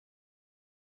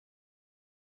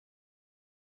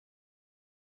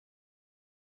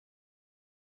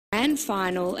grand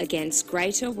final against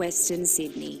Greater Western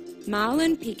Sydney.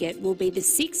 Marlion Pickett will be the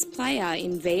 6th player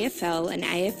in VFL and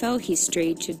AFL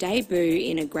history to debut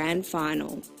in a grand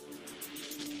final.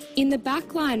 In the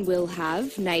backline we'll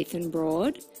have Nathan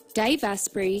Broad, Dave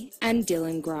Asprey and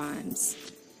Dylan Grimes.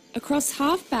 Across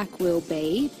halfback will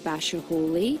be Basher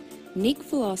Hawley, Nick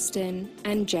Vloston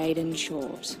and Jaden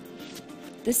Short.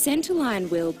 The centre line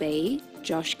will be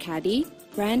Josh Caddy,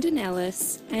 Brandon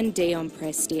Ellis and Dion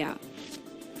Prestia.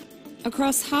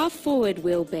 Across half forward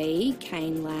will be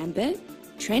Kane Lambert,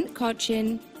 Trent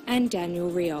Cochin and Daniel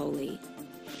Rioli.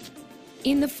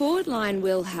 In the forward line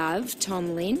we'll have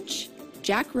Tom Lynch,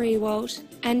 Jack Rewalt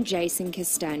and Jason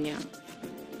Castagna.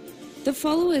 The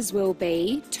followers will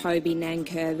be Toby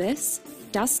Nankervis,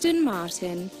 Dustin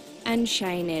Martin and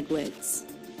Shane Edwards.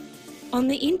 On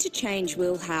the interchange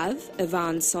we'll have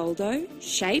Ivan Soldo,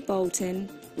 Shea Bolton,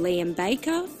 Liam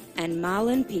Baker and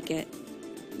Marlion Pickett.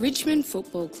 Richmond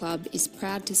Football Club is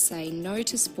proud to say no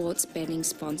to sports betting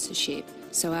sponsorship,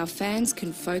 so our fans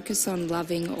can focus on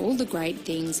loving all the great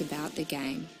things about the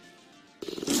game.